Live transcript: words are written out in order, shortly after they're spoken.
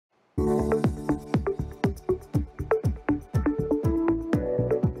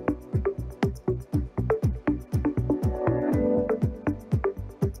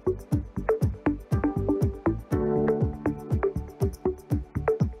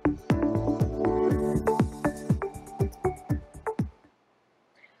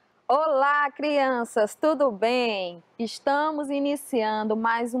Olá, crianças, tudo bem? Estamos iniciando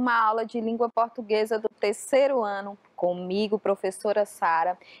mais uma aula de língua portuguesa do terceiro ano, comigo, professora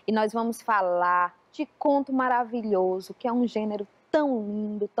Sara, e nós vamos falar de Conto Maravilhoso, que é um gênero tão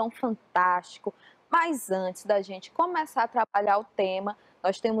lindo, tão fantástico. Mas antes da gente começar a trabalhar o tema,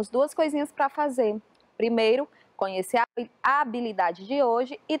 nós temos duas coisinhas para fazer. Primeiro, conhecer a habilidade de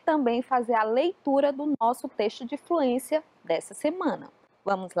hoje e também fazer a leitura do nosso texto de fluência dessa semana.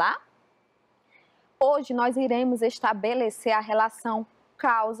 Vamos lá? Hoje nós iremos estabelecer a relação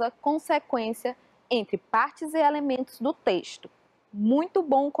causa-consequência entre partes e elementos do texto. Muito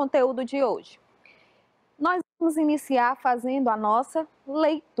bom o conteúdo de hoje. Nós vamos iniciar fazendo a nossa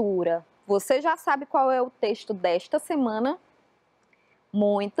leitura. Você já sabe qual é o texto desta semana?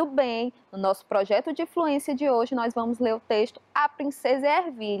 Muito bem, no nosso projeto de fluência de hoje nós vamos ler o texto A Princesa e a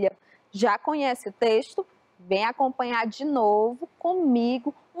Ervilha. Já conhece o texto? Vem acompanhar de novo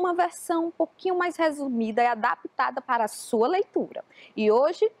comigo uma versão um pouquinho mais resumida e adaptada para a sua leitura. E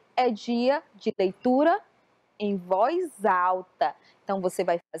hoje é dia de leitura em voz alta. Então você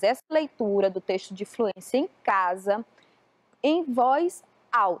vai fazer essa leitura do texto de fluência em casa, em voz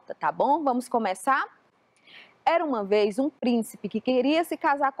alta, tá bom? Vamos começar? Era uma vez um príncipe que queria se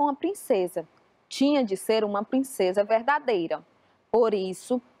casar com uma princesa. Tinha de ser uma princesa verdadeira. Por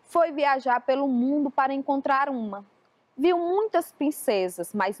isso, foi viajar pelo mundo para encontrar uma. Viu muitas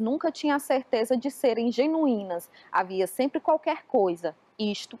princesas, mas nunca tinha a certeza de serem genuínas. Havia sempre qualquer coisa,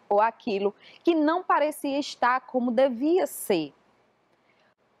 isto ou aquilo, que não parecia estar como devia ser.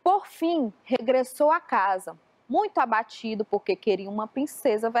 Por fim, regressou a casa, muito abatido porque queria uma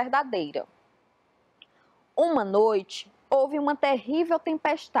princesa verdadeira. Uma noite, houve uma terrível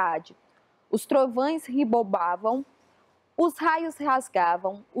tempestade. Os trovões ribobavam, os raios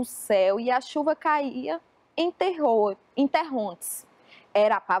rasgavam o céu e a chuva caía em terrontes.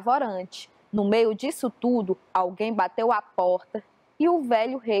 Era apavorante. No meio disso tudo, alguém bateu à porta e o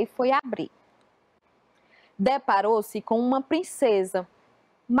velho rei foi abrir. Deparou-se com uma princesa.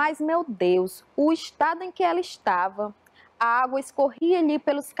 Mas, meu Deus, o estado em que ela estava! A água escorria-lhe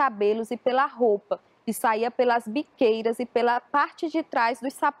pelos cabelos e pela roupa, e saía pelas biqueiras e pela parte de trás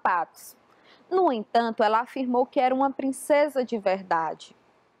dos sapatos. No entanto, ela afirmou que era uma princesa de verdade.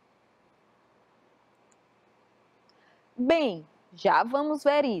 Bem, já vamos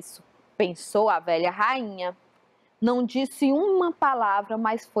ver isso, pensou a velha rainha. Não disse uma palavra,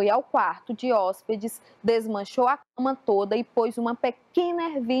 mas foi ao quarto de hóspedes, desmanchou a cama toda e pôs uma pequena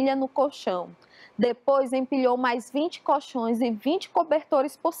ervilha no colchão. Depois empilhou mais 20 colchões e 20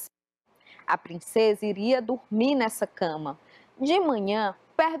 cobertores por cima. A princesa iria dormir nessa cama. De manhã,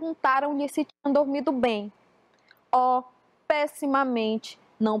 perguntaram-lhe se tinha dormido bem. Oh, pessimamente,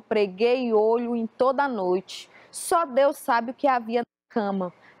 não preguei olho em toda a noite. Só Deus sabe o que havia na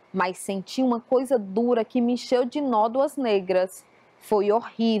cama, mas senti uma coisa dura que me encheu de nódoas negras. Foi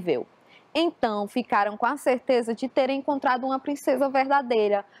horrível. Então ficaram com a certeza de terem encontrado uma princesa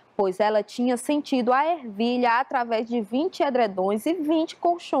verdadeira, pois ela tinha sentido a ervilha através de 20 edredões e 20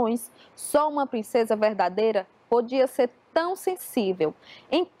 colchões. Só uma princesa verdadeira podia ser tão sensível.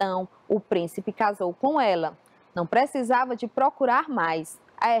 Então o príncipe casou com ela. Não precisava de procurar mais.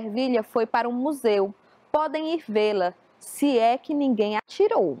 A ervilha foi para um museu. Podem ir vê-la, se é que ninguém a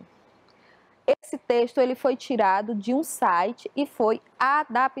tirou. Esse texto ele foi tirado de um site e foi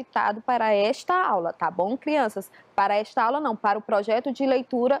adaptado para esta aula, tá bom, crianças? Para esta aula não, para o projeto de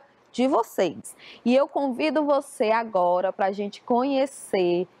leitura de vocês. E eu convido você agora para a gente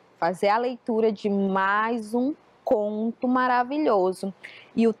conhecer, fazer a leitura de mais um conto maravilhoso.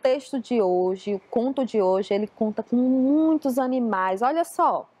 E o texto de hoje, o conto de hoje, ele conta com muitos animais. Olha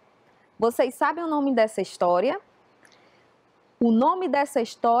só, vocês sabem o nome dessa história? O nome dessa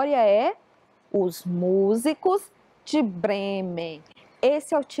história é Os Músicos de Bremen.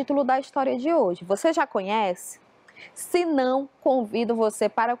 Esse é o título da história de hoje. Você já conhece? Se não, convido você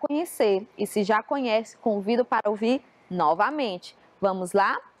para conhecer. E se já conhece, convido para ouvir novamente. Vamos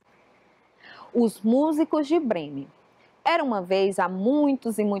lá? Os Músicos de Bremen. Era uma vez, há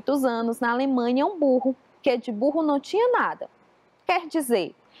muitos e muitos anos, na Alemanha, um burro, que de burro não tinha nada. Quer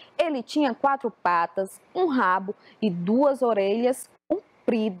dizer, ele tinha 4 patas, um rabo e 2 orelhas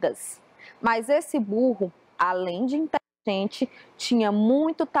compridas. Mas esse burro, além de inteligente, tinha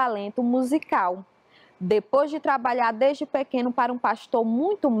muito talento musical. Depois de trabalhar desde pequeno para um pastor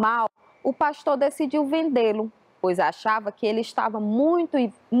muito mau, o pastor decidiu vendê-lo, pois achava que ele estava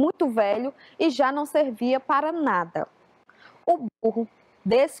muito velho e já não servia para nada. O burro,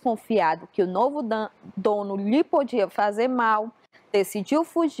 desconfiado que o novo dono lhe podia fazer mal, decidiu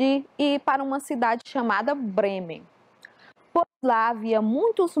fugir e ir para uma cidade chamada Bremen, pois lá havia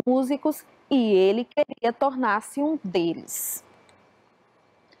muitos músicos e ele queria tornar-se um deles.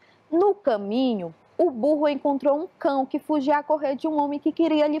 No caminho, o burro encontrou um cão que fugia a correr de um homem que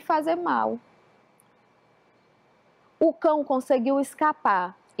queria lhe fazer mal. O cão conseguiu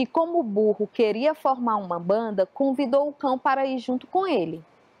escapar e, como o burro queria formar uma banda, convidou o cão para ir junto com ele.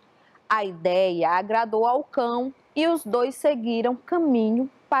 A ideia agradou ao cão e os dois seguiram caminho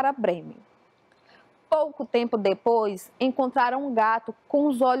para Bremen. Pouco tempo depois, encontraram um gato com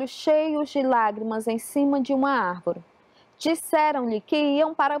os olhos cheios de lágrimas em cima de uma árvore. Disseram-lhe que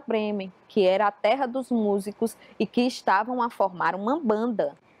iam para Bremen, que era a terra dos músicos e que estavam a formar uma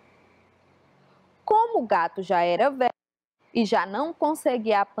banda. Como o gato já era velho e já não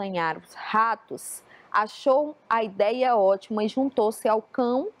conseguia apanhar os ratos, achou a ideia ótima e juntou-se ao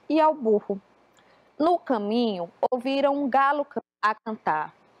cão e ao burro. No caminho, ouviram um galo a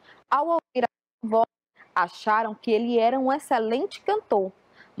cantar. Ao ouvir a voz, acharam que ele era um excelente cantor,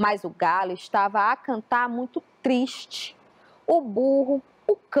 mas o galo estava a cantar muito triste. O burro,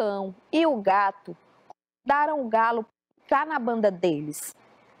 o cão e o gato convidaram o galo para entrar na banda deles.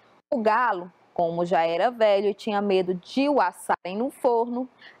 O galo, como já era velho e tinha medo de o assarem no forno,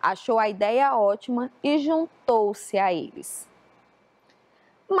 achou a ideia ótima e juntou-se a eles.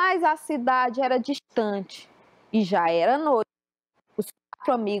 Mas a cidade era distante e já era noite. Os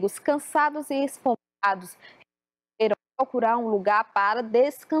 4 amigos, cansados e esfomeados, resolveram procurar um lugar para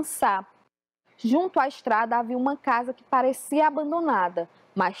descansar. Junto à estrada havia uma casa que parecia abandonada,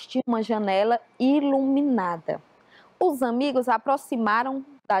 mas tinha uma janela iluminada. Os amigos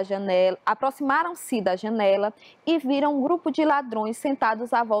aproximaram-se da janela e viram um grupo de ladrões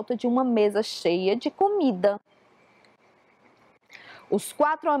sentados à volta de uma mesa cheia de comida. Os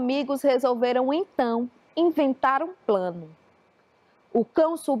 4 amigos resolveram então inventar um plano. O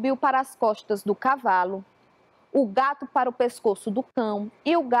cão subiu para as costas do cavalo, o gato para o pescoço do cão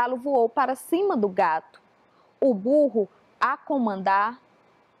e o galo voou para cima do gato. O burro, a comandar,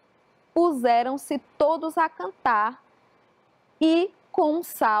 puseram-se todos a cantar e, com um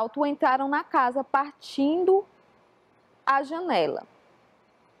salto, entraram na casa, partindo a janela.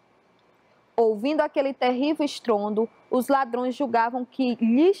 Ouvindo aquele terrível estrondo, os ladrões julgavam que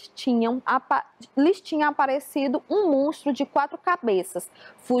lhes tinha aparecido um monstro de 4 cabeças.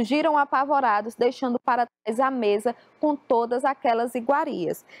 Fugiram apavorados, deixando para trás a mesa com todas aquelas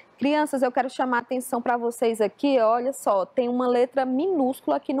iguarias. Crianças, eu quero chamar a atenção para vocês aqui, olha só, tem uma letra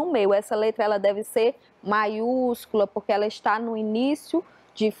minúscula aqui no meio. Essa letra ela deve ser maiúscula, porque ela está no início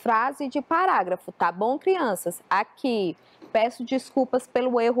de frase e de parágrafo, tá bom, crianças? Aqui, peço desculpas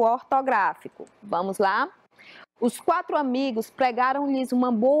pelo erro ortográfico. Vamos lá? Os 4 amigos pregaram-lhes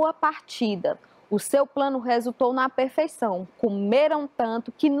uma boa partida. O seu plano resultou na perfeição. Comeram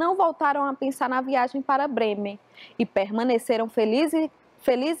tanto que não voltaram a pensar na viagem para Bremen e permaneceram felizes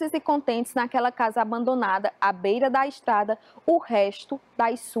e contentes naquela casa abandonada à beira da estrada o resto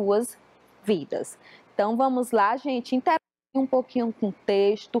das suas vidas. Então vamos lá, gente, interagir um pouquinho com o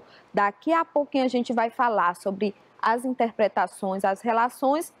texto. Daqui a pouquinho a gente vai falar sobre as interpretações, as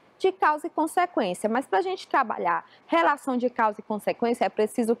relações de causa e consequência. Mas para a gente trabalhar relação de causa e consequência, é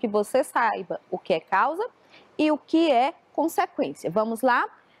preciso que você saiba o que é causa e o que é consequência. Vamos lá?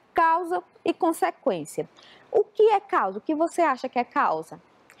 Causa e consequência. O que é causa? O que você acha que é causa?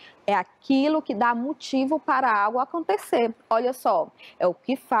 É aquilo que dá motivo para algo acontecer. Olha só, é o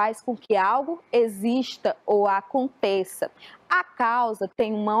que faz com que algo exista ou aconteça. A causa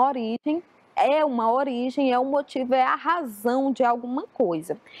tem uma origem, é um motivo, é a razão de alguma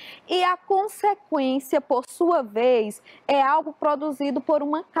coisa. E a consequência, por sua vez, é algo produzido por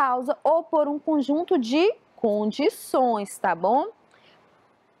uma causa ou por um conjunto de condições, tá bom?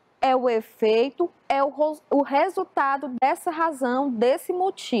 É o efeito, é o resultado dessa razão, desse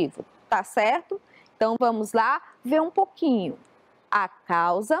motivo, tá certo? Então vamos lá ver um pouquinho. A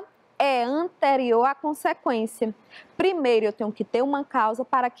causa é anterior à consequência. Primeiro eu tenho que ter uma causa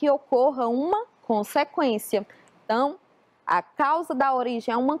para que ocorra uma consequência. Então, a causa da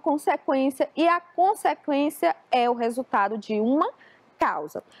origem é uma consequência e a consequência é o resultado de uma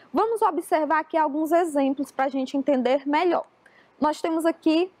causa. Vamos observar aqui alguns exemplos para a gente entender melhor. Nós temos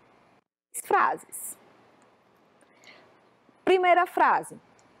aqui frases. Primeira frase: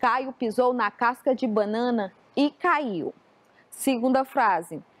 Caio pisou na casca de banana e caiu. Segunda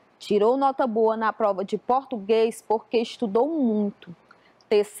frase: Tirou nota boa na prova de português porque estudou muito.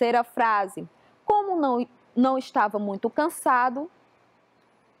 Terceira frase, como não estava muito cansado,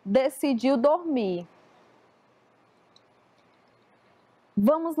 decidiu dormir.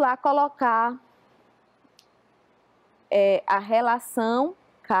 Vamos lá colocar a relação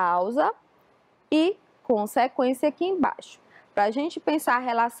causa e consequência aqui embaixo. Para a gente pensar a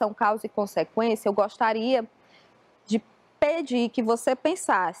relação causa e consequência, eu gostaria de pedir que você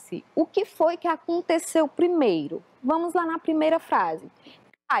pensasse o que foi que aconteceu primeiro. Vamos lá na primeira frase.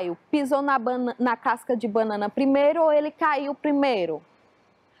 Caio pisou na casca de banana primeiro ou ele caiu primeiro?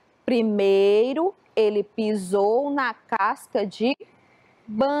 Primeiro ele pisou na casca de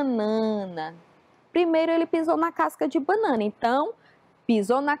banana. Primeiro ele pisou na casca de banana, então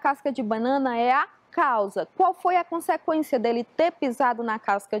pisou na casca de banana é a causa. Qual foi a consequência dele ter pisado na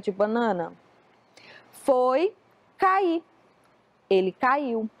casca de banana? Foi cair. Ele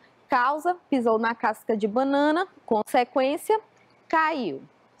caiu. Causa, pisou na casca de banana, consequência, caiu.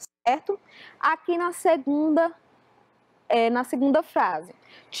 Certo? Aqui na segunda frase,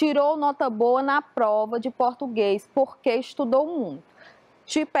 tirou nota boa na prova de português porque estudou muito.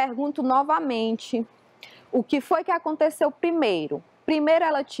 Te pergunto novamente, o que foi que aconteceu primeiro? Primeiro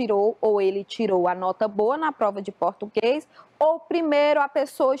ela tirou ou ele tirou a nota boa na prova de português ou primeiro a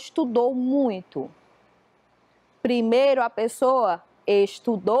pessoa estudou muito? Primeiro a pessoa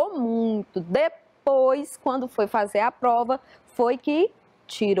estudou muito, depois, quando foi fazer a prova, foi que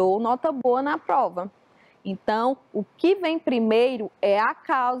tirou nota boa na prova. Então, o que vem primeiro é a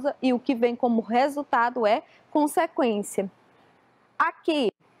causa e o que vem como resultado é consequência.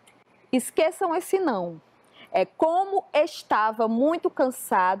 Aqui, esqueçam esse não. É como estava muito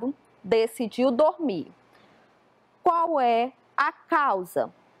cansado, decidiu dormir. Qual é a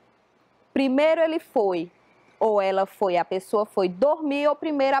causa? Primeiro ele foi, ou ela foi, a pessoa foi dormir, ou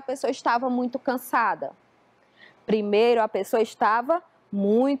primeiro a pessoa estava muito cansada? Primeiro a pessoa estava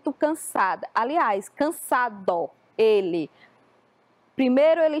muito cansada. Aliás, cansado,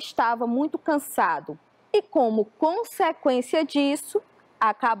 primeiro ele estava muito cansado e como consequência disso,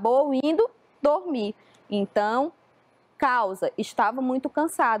 acabou indo dormir. Então, causa, estava muito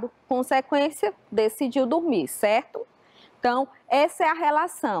cansado, consequência, decidiu dormir, certo? Então, essa é a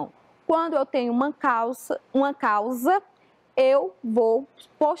relação. Quando eu tenho uma causa, eu vou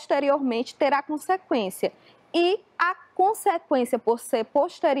posteriormente ter a consequência. E a consequência, por ser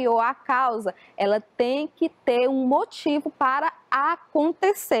posterior à causa, ela tem que ter um motivo para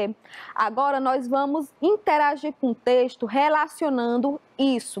acontecer. Agora, nós vamos interagir com o texto relacionando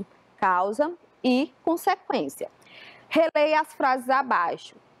isso, causa e consequência. Releia as frases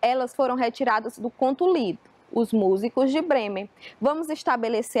abaixo. Elas foram retiradas do conto lido, Os Músicos de Bremen. Vamos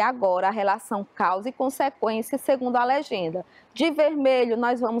estabelecer agora a relação causa e consequência segundo a legenda. De vermelho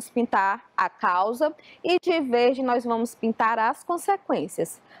nós vamos pintar a causa e de verde nós vamos pintar as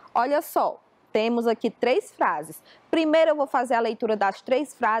consequências. Olha só, temos aqui 3 frases. Primeiro eu vou fazer a leitura das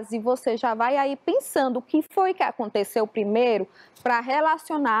 3 frases e você já vai aí pensando o que foi que aconteceu primeiro para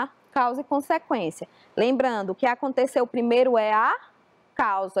relacionar causa e consequência. Lembrando, o que aconteceu primeiro é a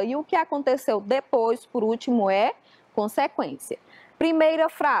causa e o que aconteceu depois, por último, é consequência. Primeira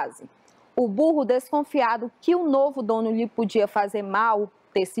frase. O burro, desconfiado que o novo dono lhe podia fazer mal,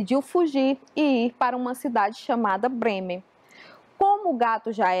 decidiu fugir e ir para uma cidade chamada Bremen. Como o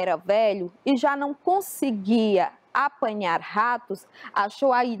gato já era velho e já não conseguia apanhar ratos,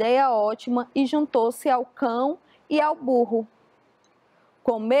 achou a ideia ótima e juntou-se ao cão e ao burro.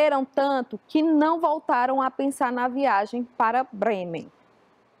 Comeram tanto que não voltaram a pensar na viagem para Bremen.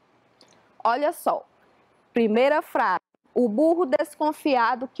 Olha só, primeira frase. O burro,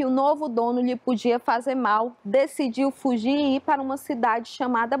 desconfiado que o novo dono lhe podia fazer mal, decidiu fugir e ir para uma cidade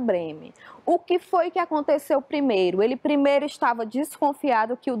chamada Bremen. O que foi que aconteceu primeiro? Ele primeiro estava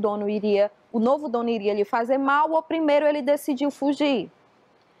desconfiado que o novo dono iria lhe fazer mal ou primeiro ele decidiu fugir?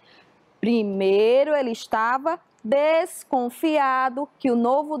 Primeiro ele estava desconfiado que o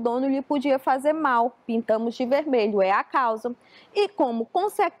novo dono lhe podia fazer mal. Pintamos de vermelho, é a causa. E como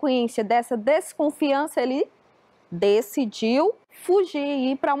consequência dessa desconfiança, ele decidiu fugir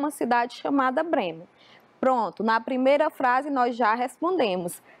e ir para uma cidade chamada Bremen. Pronto, na primeira frase nós já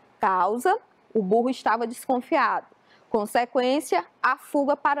respondemos. Causa, o burro estava desconfiado. Consequência, a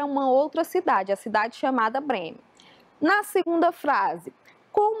fuga para uma outra cidade, a cidade chamada Bremen. Na segunda frase,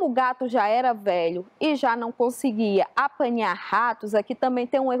 como o gato já era velho e já não conseguia apanhar ratos, aqui também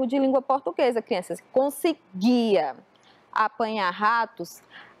tem um erro de língua portuguesa, crianças. Conseguia apanhar ratos,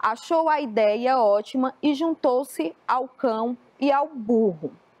 achou a ideia ótima e juntou-se ao cão e ao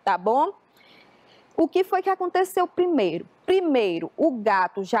burro, tá bom? O que foi que aconteceu primeiro? Primeiro, o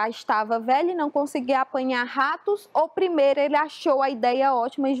gato já estava velho e não conseguia apanhar ratos, ou primeiro ele achou a ideia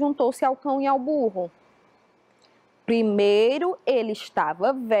ótima e juntou-se ao cão e ao burro? Primeiro, ele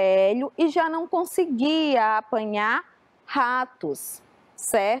estava velho e já não conseguia apanhar ratos,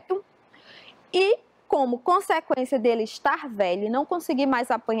 certo? E, como consequência dele estar velho e não conseguir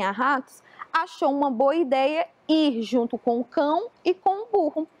mais apanhar ratos, achou uma boa ideia ir junto com o cão e com o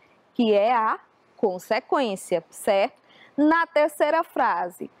burro, que é a consequência, certo? Na terceira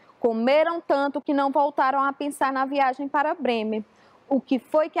frase, comeram tanto que não voltaram a pensar na viagem para Bremen. O que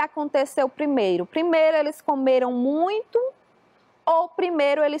foi que aconteceu primeiro? Primeiro eles comeram muito ou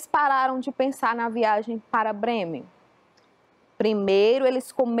primeiro eles pararam de pensar na viagem para Bremen? Primeiro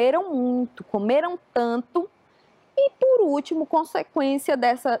eles comeram muito, comeram tanto e por último, consequência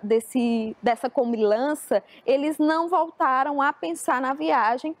dessa comilança, eles não voltaram a pensar na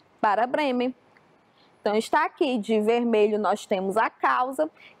viagem para Bremen. Então está aqui, de vermelho nós temos a causa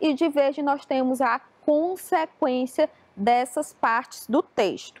e de verde nós temos a consequência dessas partes do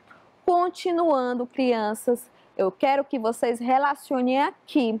texto. Continuando, crianças, eu quero que vocês relacionem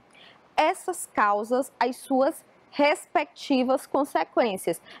aqui essas causas às suas respectivas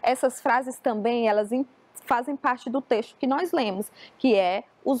consequências. Essas frases também, elas fazem parte do texto que nós lemos, que é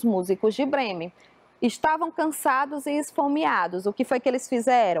Os Músicos de Bremen. Estavam cansados e esfomeados. O que foi que eles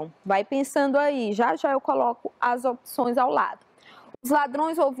fizeram? Vai pensando aí, já já eu coloco as opções ao lado. Os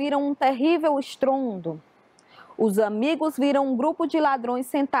ladrões ouviram um terrível estrondo. Os amigos viram um grupo de ladrões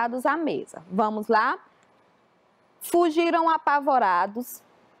sentados à mesa. Vamos lá? Fugiram apavorados,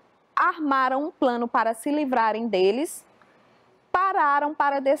 armaram um plano para se livrarem deles, pararam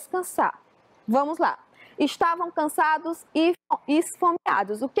para descansar. Vamos lá. Estavam cansados e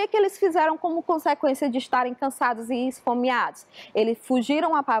esfomeados. O que eles fizeram como consequência de estarem cansados e esfomeados? Eles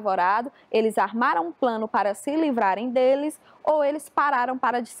fugiram apavorados, eles armaram um plano para se livrarem deles ou eles pararam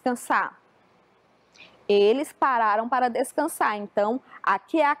para descansar? Eles pararam para descansar. Então,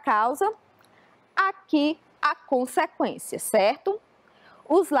 aqui é a causa, aqui a consequência, certo?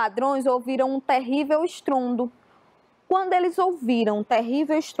 Os ladrões ouviram um terrível estrondo. Quando eles ouviram um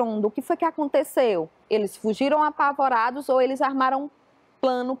terrível estrondo, o que foi que aconteceu? Eles fugiram apavorados ou eles armaram um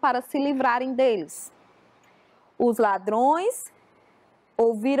plano para se livrarem deles? Os ladrões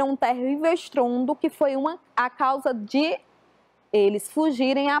ouviram um terrível estrondo, que foi a causa de eles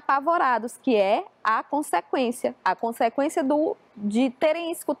fugirem apavorados, que é a consequência. A consequência de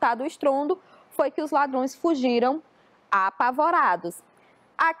terem escutado o estrondo foi que os ladrões fugiram apavorados.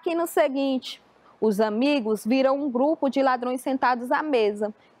 Aqui no seguinte, os amigos viram um grupo de ladrões sentados à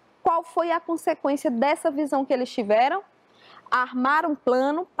mesa. Qual foi a consequência dessa visão que eles tiveram? Armar um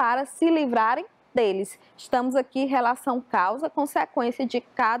plano para se livrarem deles. Estamos aqui em relação causa-consequência de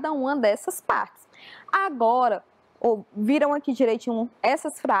cada uma dessas partes. Agora, viram aqui direitinho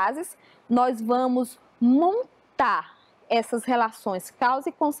essas frases? Nós vamos montar essas relações causa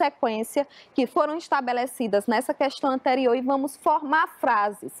e consequência que foram estabelecidas nessa questão anterior e vamos formar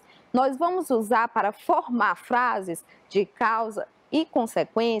frases. Nós vamos usar para formar frases de causa e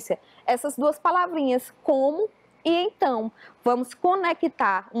consequência essas duas palavrinhas, como e então. Vamos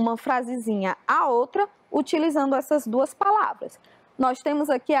conectar uma frasezinha à outra utilizando essas duas palavras. Nós temos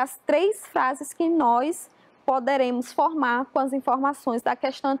aqui as três frases que nós poderemos formar com as informações da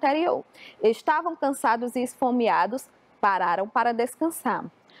questão anterior. Estavam cansados e esfomeados, pararam para descansar.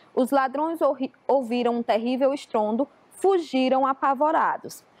 Os ladrões ouviram um terrível estrondo, fugiram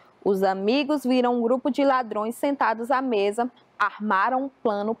apavorados. Os amigos viram um grupo de ladrões sentados à mesa, armaram um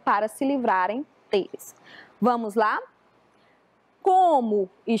plano para se livrarem deles. Vamos lá? Como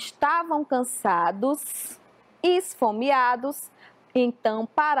estavam cansados e esfomeados, então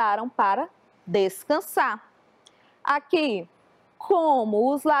pararam para descansar. Aqui,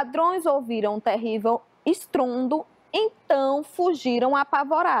 como os ladrões ouviram um terrível estrondo, então fugiram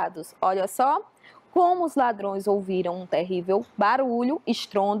apavorados. Olha só, como os ladrões ouviram um terrível barulho,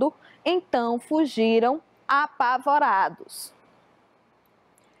 estrondo, então fugiram apavorados.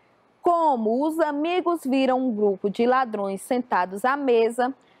 Como os amigos viram um grupo de ladrões sentados à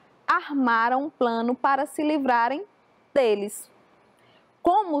mesa, armaram um plano para se livrarem deles.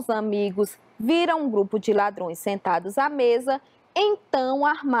 Como os amigos viram um grupo de ladrões sentados à mesa, então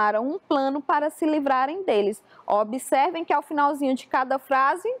armaram um plano para se livrarem deles. Observem que ao finalzinho de cada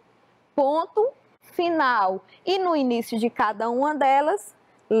frase, ponto final. E no início de cada uma delas,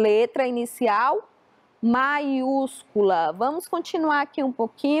 letra inicial maiúscula. Vamos continuar aqui um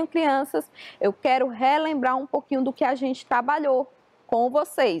pouquinho, crianças. Eu quero relembrar um pouquinho do que a gente trabalhou com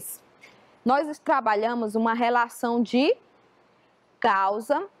vocês. Nós trabalhamos uma relação de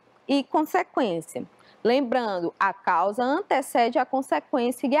causa e consequência. Lembrando, a causa antecede a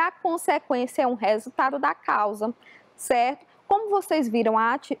consequência e a consequência é um resultado da causa, certo? Como vocês viram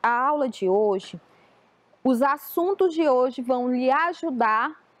a aula de hoje, os assuntos de hoje vão lhe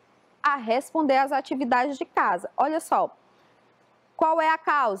ajudar a responder às atividades de casa. Olha só, qual é a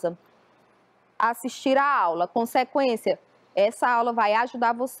causa? Assistir a aula. Consequência, essa aula vai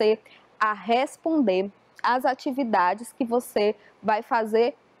ajudar você a responder às atividades que você vai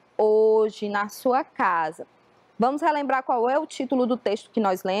fazer hoje na sua casa. Vamos relembrar qual é o título do texto que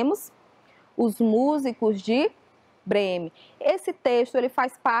nós lemos? Os Músicos de Bremen. Esse texto ele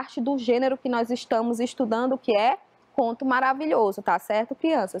faz parte do gênero que nós estamos estudando, que é Conto Maravilhoso, tá certo,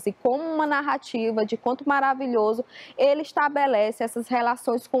 crianças? E como uma narrativa de Conto Maravilhoso, ele estabelece essas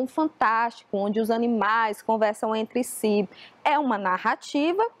relações com o fantástico, onde os animais conversam entre si. É uma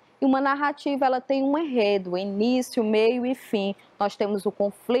narrativa, e uma narrativa ela tem um enredo, início, meio e fim. Nós temos o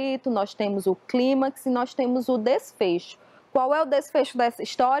conflito, nós temos o clímax e nós temos o desfecho. Qual é o desfecho dessa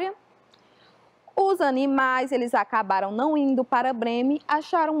história? Os animais, eles acabaram não indo para Bremen,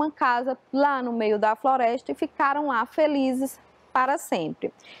 acharam uma casa lá no meio da floresta e ficaram lá felizes para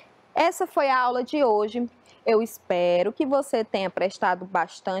sempre. Essa foi a aula de hoje. Eu espero que você tenha prestado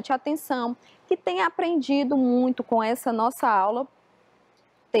bastante atenção, que tenha aprendido muito com essa nossa aula,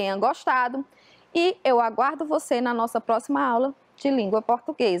 tenha gostado e eu aguardo você na nossa próxima aula de língua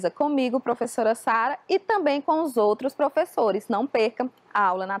portuguesa, comigo, professora Sara, e também com os outros professores. Não perca a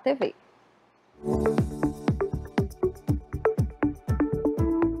aula na TV.